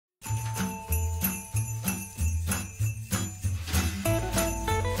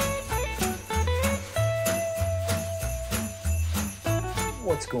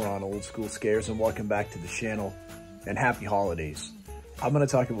What's going on, old school scares, and welcome back to the channel, and happy holidays. I'm going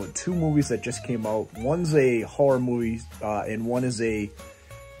to talk about two movies that just came out. One's a horror movie, and one is a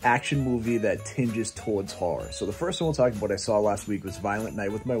action movie that tinges towards horror. So the first one we'll talk about I saw last week was Violent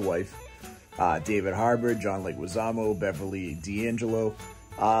Night with my wife. David Harbour, John Leguizamo, Beverly D'Angelo.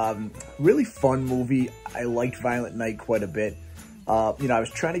 Really fun movie. I liked Violent Night quite a bit. I was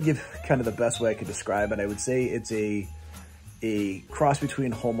trying to give kind of the best way I could describe it. I would say it's a cross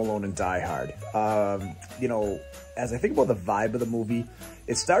between Home Alone and Die Hard. As I think about the vibe of the movie,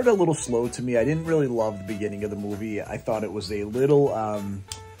 it started a little slow to me. I didn't really love the beginning of the movie. I thought it was a little,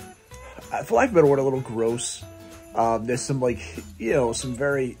 for lack of a better word, a little gross. There's some some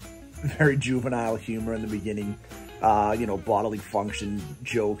very, very juvenile humor in the beginning. Bodily function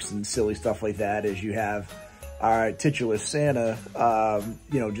jokes and silly stuff like that, as you have our titular Santa,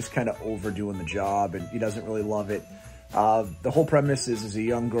 just kind of overdoing the job, and he doesn't really love it. The whole premise is a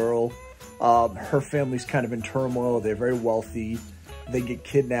young girl. Her family's kind of in turmoil. They're very wealthy. They get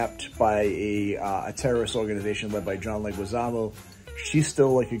kidnapped by a terrorist organization led by John Leguizamo. She's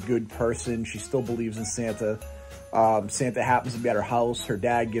still like a good person. She still believes in Santa. Santa happens to be at her house. Her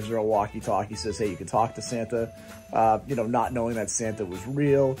dad gives her a walkie-talkie, says, hey, you can talk to Santa. Not knowing that Santa was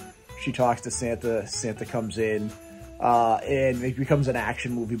real. She talks to Santa. Santa comes in. And it becomes an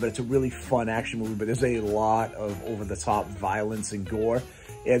action movie, but it's a really fun action movie. But there's a lot of over-the-top violence and gore.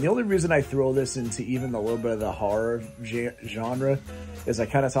 And the only reason I throw this into even a little bit of the horror genre is I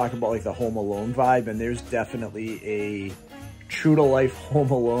kind of talk about like the Home Alone vibe. And there's definitely a true-to-life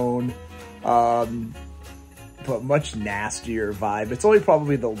Home Alone, but much nastier vibe. It's only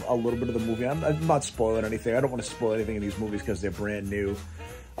probably a little bit of the movie. I'm not spoiling anything. I don't want to spoil anything in these movies because they're brand new.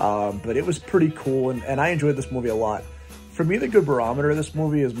 But it was pretty cool, and I enjoyed this movie a lot. For me, the good barometer of this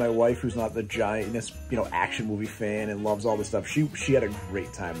movie is my wife, who's not the giantest, action movie fan and loves all this stuff. She had a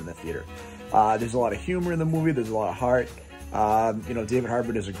great time in the theater. There's a lot of humor in the movie. There's a lot of heart. David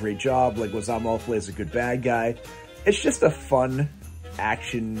Harbour does a great job. Leguizamo plays a good bad guy. It's just a fun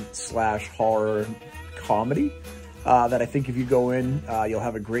action/horror comedy that I think if you go in, you'll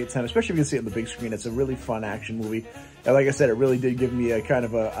have a great time, especially if you can see it on the big screen. It's a really fun action movie. And like I said, it really did give me a kind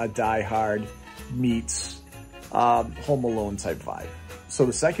of a Die Hard meets Home Alone type vibe. So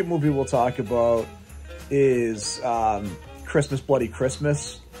the second movie we'll talk about is Christmas Bloody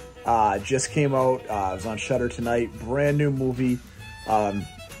Christmas. Just came out. It was on Shudder tonight. Brand new movie.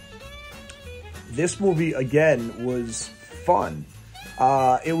 This movie, again, was fun.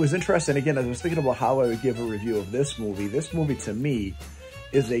 It was interesting. Again, I was thinking about how I would give a review of this movie. This movie, to me,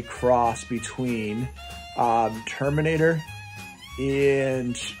 is a cross between Terminator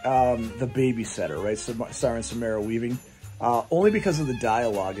and The Babysitter, right? Starring Samara Weaving. Only because of the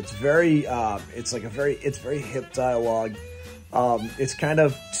dialogue. It's very, it's very hip dialogue. It's kind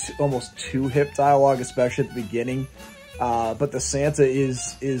of almost too hip dialogue, especially at the beginning. But the Santa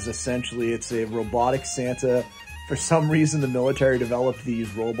is essentially, it's a robotic Santa. For some reason, the military developed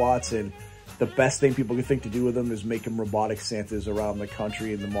these robots, and the best thing people could think to do with them is make them robotic Santas around the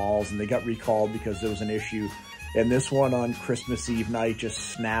country in the malls, and they got recalled because there was an issue. And this one on Christmas Eve night just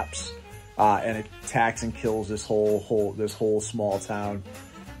snaps and attacks and kills this whole small town.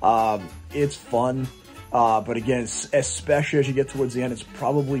 It's fun, but again, especially as you get towards the end, it's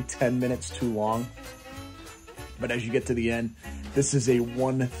probably 10 minutes too long. But as you get to the end, this is a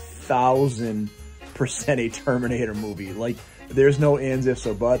 1,000% a Terminator movie. Like, there's no ands, ifs,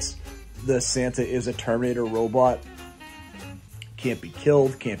 or buts. The Santa is a Terminator robot. Can't be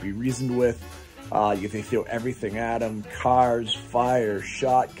killed, can't be reasoned with. They throw everything at him. Cars, fire,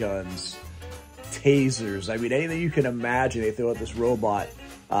 shotguns, tasers. I mean, anything you can imagine, they throw at this robot,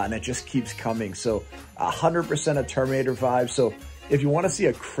 and it just keeps coming. So 100% a Terminator vibe. So if you want to see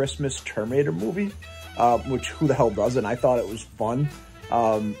a Christmas Terminator movie, which who the hell doesn't? I thought it was fun.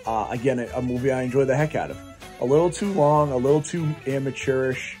 Again, a movie I enjoyed the heck out of. A little too long, a little too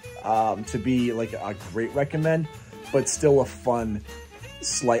amateurish to be like a great recommend, but still a fun,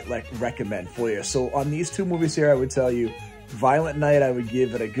 slight recommend for you. So on these two movies here, I would tell you, Violent Night, I would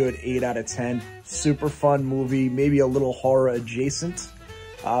give it a good 8 out of 10. Super fun movie, maybe a little horror adjacent,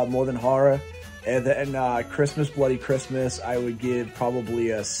 more than horror. And then Christmas Bloody Christmas, I would give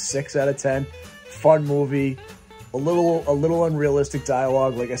probably a 6 out of 10. Fun movie. A little unrealistic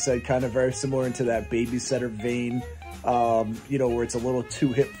dialogue, like I said, kind of very similar into that Babysitter vein, where it's a little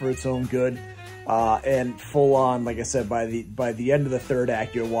too hip for its own good, and full on, like I said, by the end of the third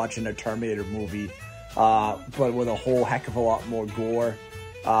act, you're watching a Terminator movie, but with a whole heck of a lot more gore,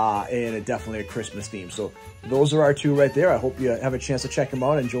 and definitely a Christmas theme. So those are our two right there. I hope you have a chance to check them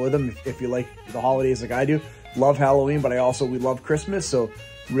out, enjoy them if you like the holidays like I do. love Halloween, but we love Christmas. So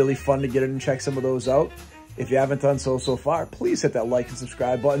really fun to get in and check some of those out. If you haven't done so far, please hit that like and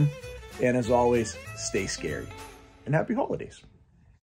subscribe button. And as always, stay scary and happy holidays.